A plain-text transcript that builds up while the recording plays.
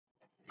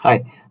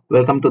Hi,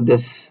 welcome to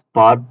this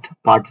part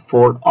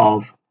 4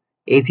 of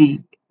AC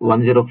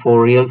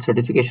 104 Real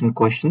Certification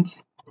Questions.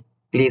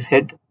 Please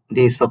hit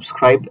the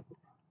subscribe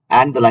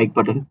and the like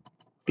button.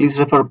 Please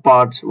refer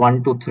parts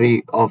 1 to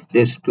 3 of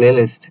this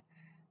playlist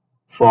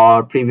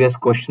for previous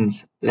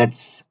questions.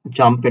 Let's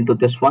jump into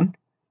this one.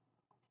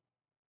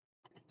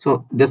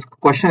 So, this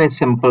question is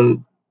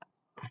simple.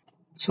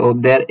 So,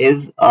 there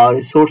is a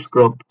resource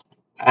group,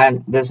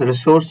 and this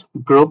resource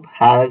group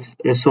has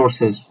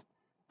resources.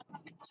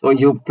 So,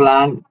 you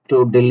plan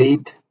to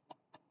delete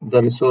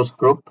the resource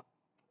group.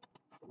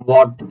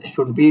 What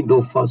should we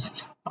do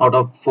first out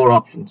of 4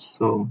 options?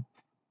 So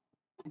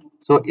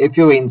if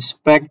you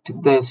inspect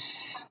this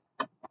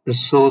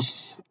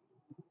resource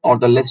or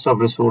the list of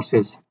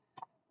resources,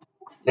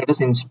 let us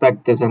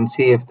inspect this and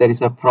see if there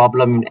is a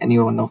problem in any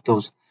one of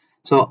those.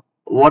 So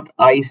what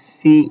I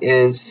see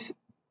is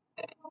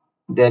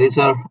there is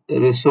a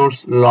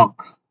resource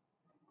lock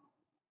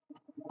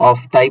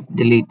of type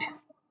delete.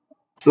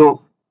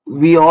 So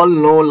we all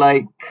know,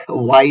 like,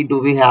 why do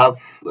we have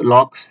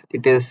locks?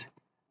 It is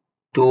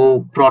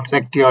to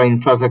protect your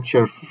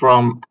infrastructure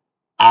from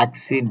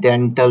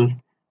accidental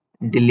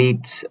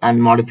deletes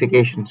and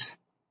modifications.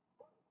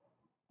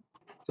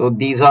 So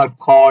these are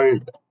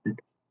called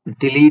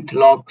delete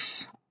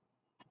locks.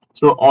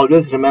 So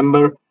always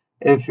remember,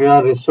 if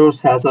your resource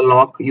has a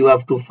lock, you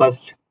have to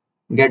first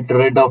get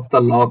rid of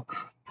the lock.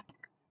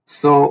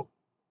 So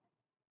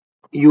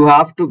you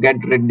have to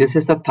get rid. This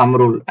is the thumb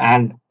rule,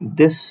 and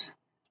this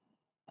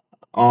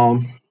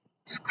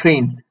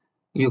screen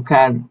you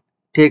can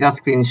take a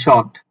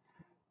screenshot.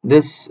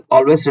 This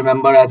always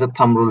remember as a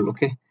thumb rule.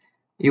 Okay,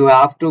 you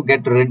have to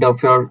get rid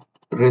of your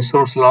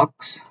resource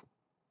locks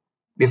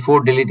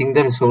before deleting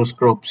the resource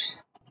groups.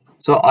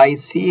 So I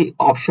see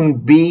option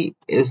B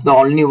is the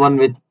only one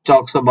which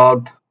talks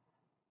about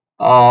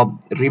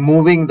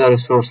removing the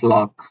resource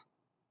lock,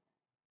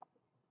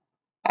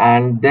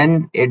 and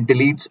then it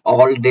deletes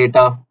all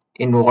data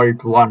in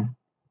vault 1.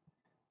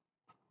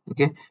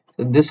 Okay,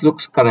 so this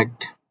looks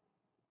correct.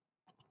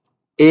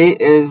 A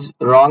is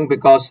wrong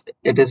because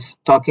it is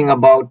talking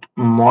about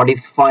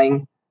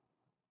modifying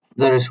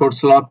the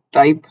resource lock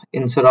type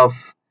instead of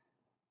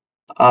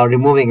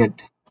removing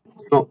it.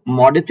 So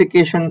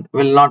modification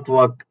will not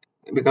work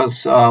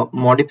because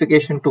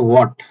modification to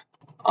what?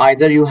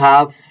 Either you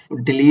have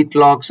delete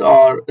logs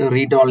or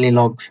read only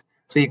logs,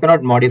 so you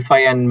cannot modify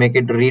and make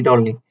it read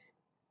only.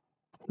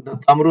 The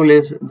thumb rule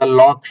is the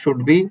log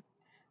should be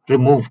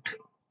removed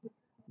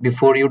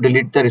before you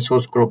delete the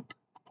resource group.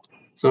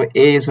 So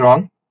A is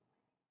wrong.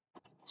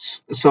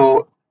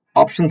 So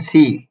option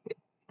C,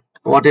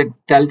 what it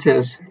tells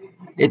is,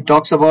 it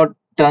talks about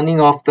turning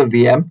off the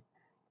VM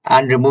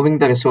and removing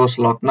the resource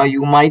lock. Now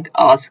you might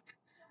ask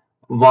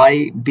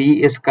why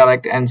B is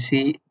correct and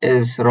C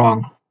is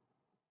wrong,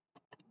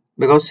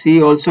 because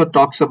C also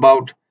talks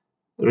about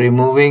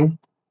removing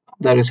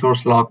the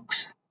resource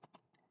locks.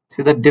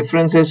 See, the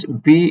difference is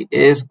B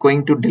is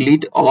going to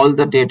delete all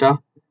the data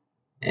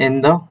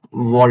in the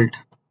vault,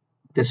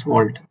 this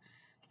vault,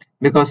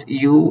 because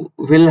you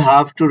will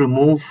have to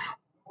remove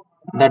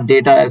the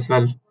data as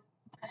well.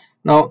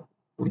 Now,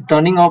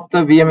 turning off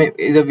the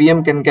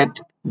VM can get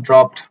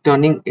dropped.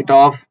 Turning it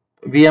off,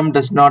 VM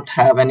does not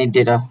have any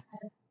data,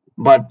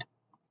 but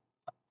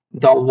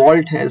the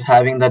vault is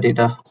having the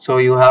data. So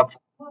you have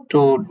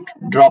to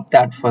drop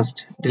that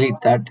first,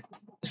 delete that.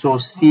 So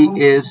C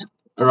is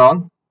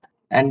wrong,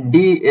 and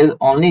D is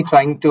only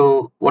trying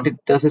to, what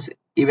it does is,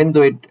 even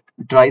though it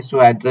tries to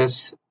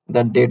address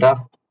the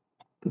data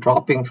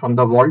dropping from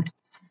the vault,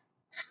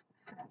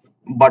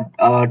 but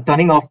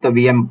turning off the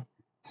VM,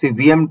 see,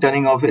 VM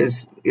turning off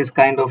is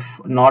kind of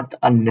not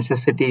a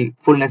necessity,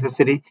 full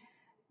necessity.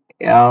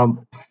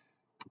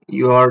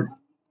 You are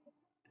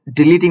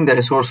deleting the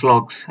resource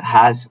logs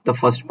has the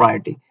first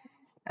priority,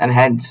 and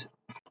hence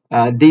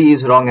D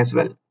is wrong as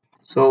well.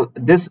 So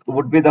this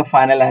would be the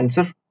final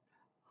answer.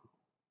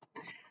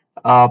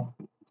 uh,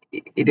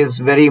 it is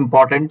very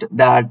important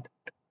that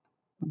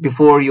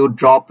before you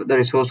drop the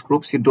resource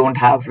groups, you don't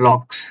have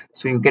locks,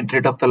 so you get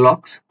rid of the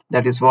locks.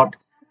 That is what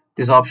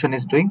this option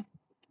is doing.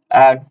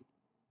 And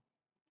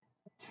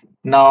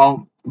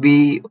now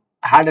we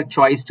had a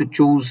choice to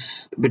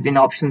choose between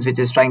options which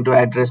is trying to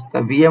address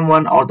the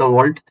VM1 or the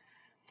vault.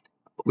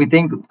 We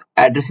think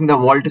addressing the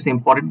vault is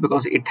important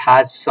because it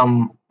has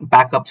some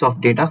backups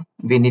of data.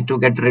 We need to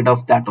get rid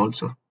of that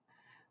also.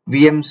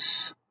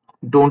 VMs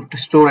don't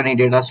store any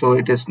data, so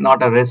it is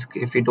not a risk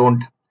if we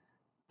don't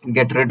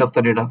get rid of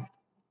the data.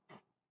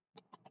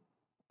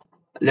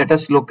 Let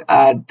us look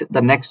at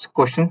the next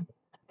question.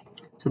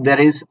 So there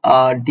is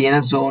a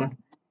DNS zone,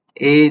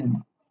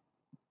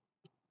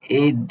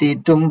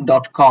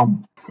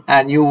 adatum.com,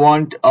 and you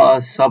want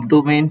a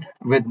subdomain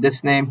with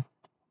this name.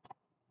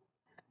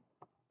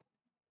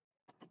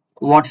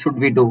 What should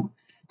we do?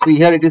 So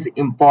here it is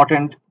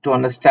important to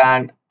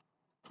understand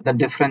the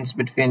difference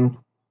between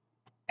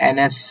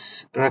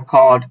NS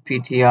record,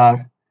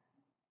 PTR,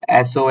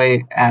 SOA,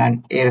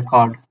 and A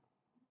record.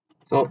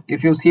 So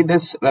if you see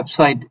this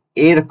website,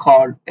 A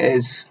record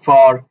is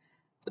for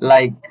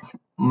like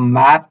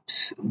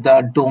maps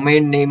the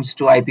domain names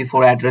to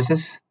IP4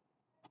 addresses.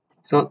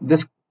 So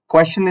this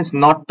question is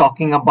not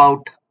talking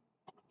about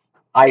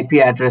IP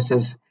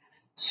addresses.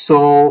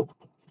 So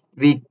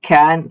we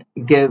can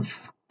give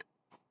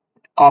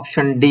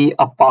option D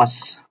a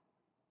pass.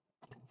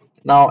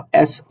 Now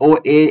SOA,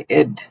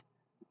 it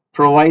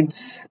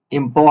provides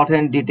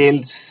important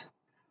details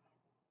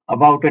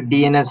about a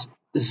DNS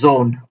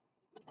zone.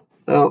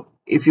 So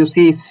if you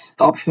see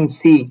option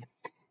C,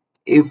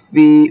 if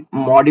we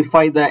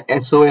modify the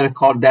SOA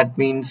record, that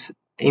means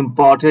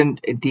important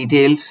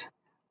details,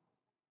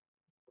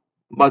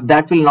 but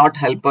that will not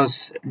help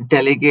us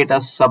delegate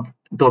a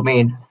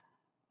subdomain.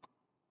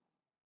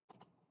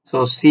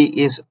 So C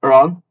is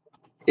wrong.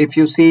 If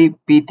you see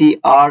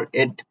PTR,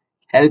 it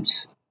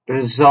helps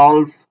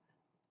resolve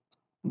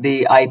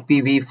the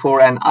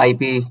IPv4 and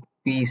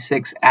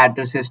IPv6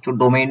 addresses to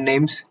domain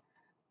names.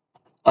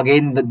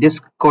 Again, this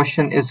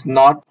question is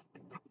not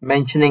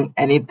mentioning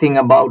anything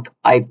about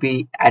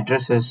IP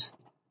addresses.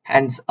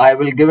 Hence, I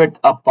will give it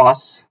a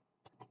pass.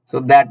 So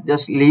that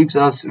just leaves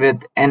us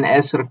with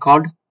NS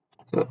record.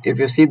 So if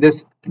you see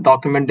this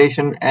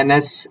documentation,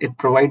 NS, it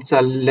provides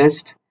a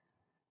list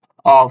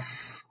of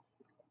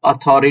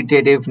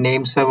authoritative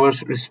name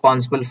servers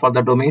responsible for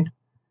the domain.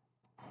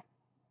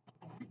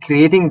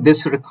 Creating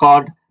this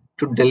record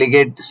to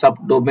delegate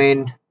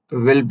subdomain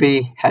will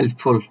be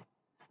helpful.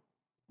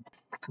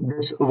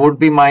 This would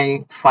be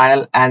my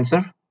final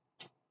answer.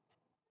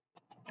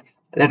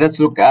 Let us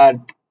look at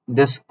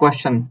this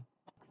question.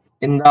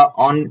 In the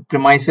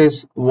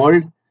on-premises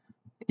world,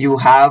 you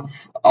have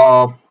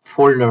a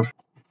folder.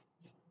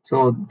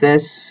 So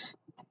this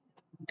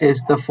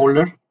is the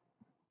folder.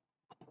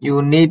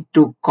 You need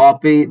to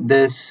copy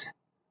this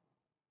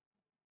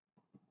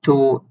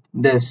to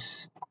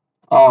this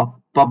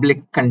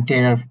public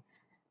container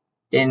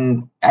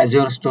in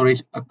Azure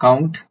storage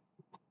account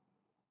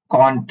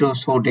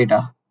Contoso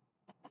data.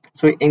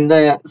 So in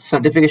the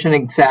certification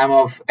exam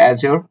of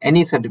Azure,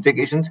 any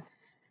certifications,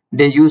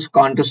 they use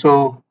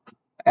Contoso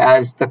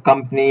as the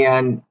company,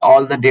 and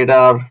all the data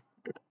are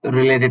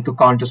related to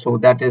Contoso.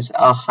 That is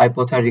a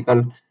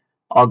hypothetical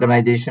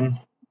organization.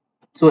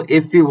 So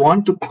if we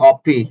want to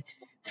copy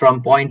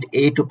from point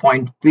A to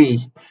point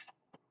B,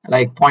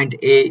 like point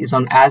A is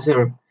on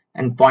Azure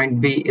and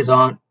point A is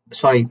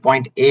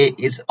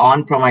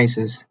on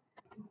premises,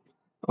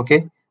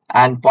 okay,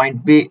 and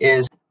point B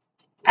is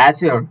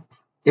Azure.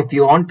 If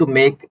you want to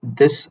make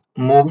this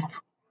move,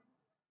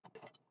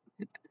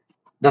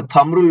 the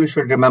thumb rule you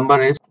should remember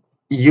is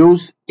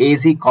use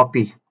AZ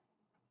copy.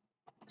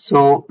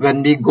 So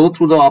when we go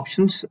through the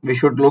options, we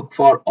should look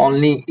for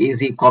only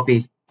AZ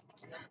copy.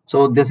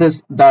 So this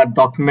is the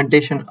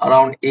documentation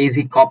around AZ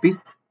copy.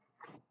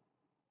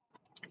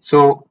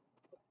 So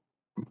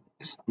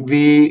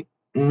we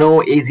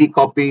know AZ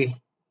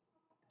copy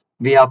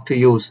we have to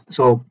use.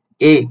 So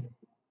A,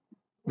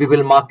 we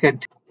will mark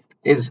it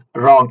is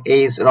wrong.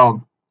 A is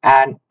wrong,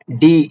 and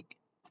D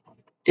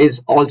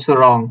is also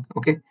wrong.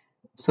 Okay.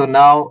 So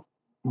now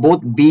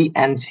both B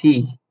and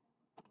C,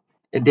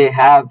 they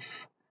have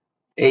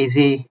AZ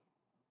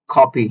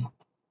copy.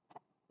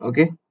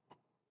 Okay.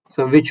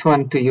 So which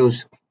one to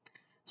use?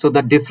 So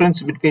the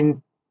difference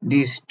between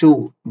these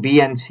two,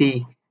 B and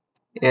C,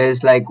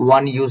 is like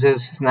one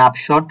uses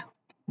snapshot,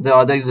 the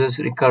other uses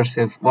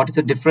recursive. What is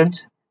the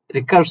difference?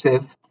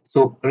 Recursive.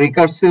 So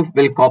recursive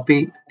will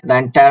copy the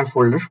entire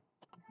folder.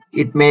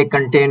 It may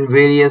contain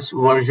various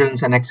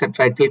versions and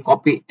etc. It will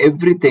copy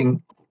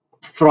everything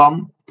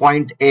from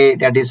point A,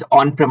 that is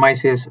on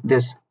premises,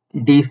 this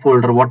D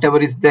folder, whatever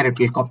is there, it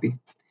will copy.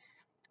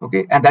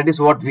 Okay, and that is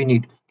what we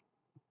need.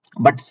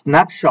 But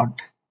snapshots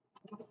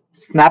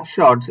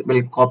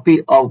will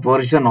copy a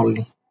version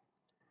only.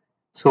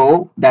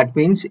 So that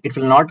means it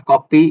will not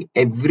copy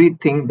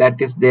everything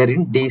that is there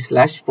in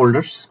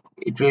D/folders.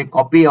 It will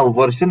copy a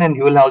version, and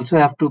you will also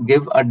have to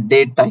give a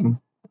date time,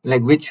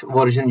 like which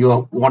version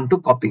you want to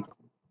copy.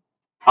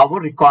 Our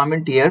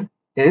requirement here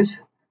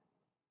is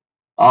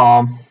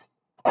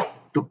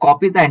to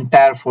copy the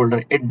entire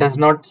folder. It does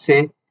not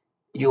say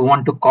you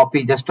want to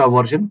copy just a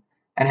version,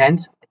 and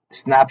hence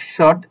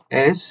snapshot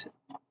is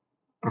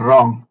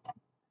wrong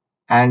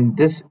and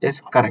this is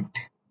correct.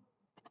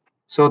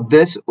 So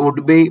this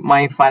would be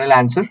my final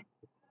answer.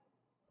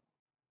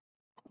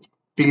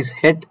 Please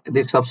hit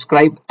the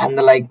subscribe and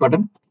the like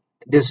button.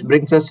 This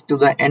brings us to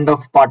the end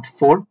of part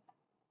 4.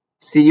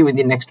 See you in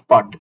the next part.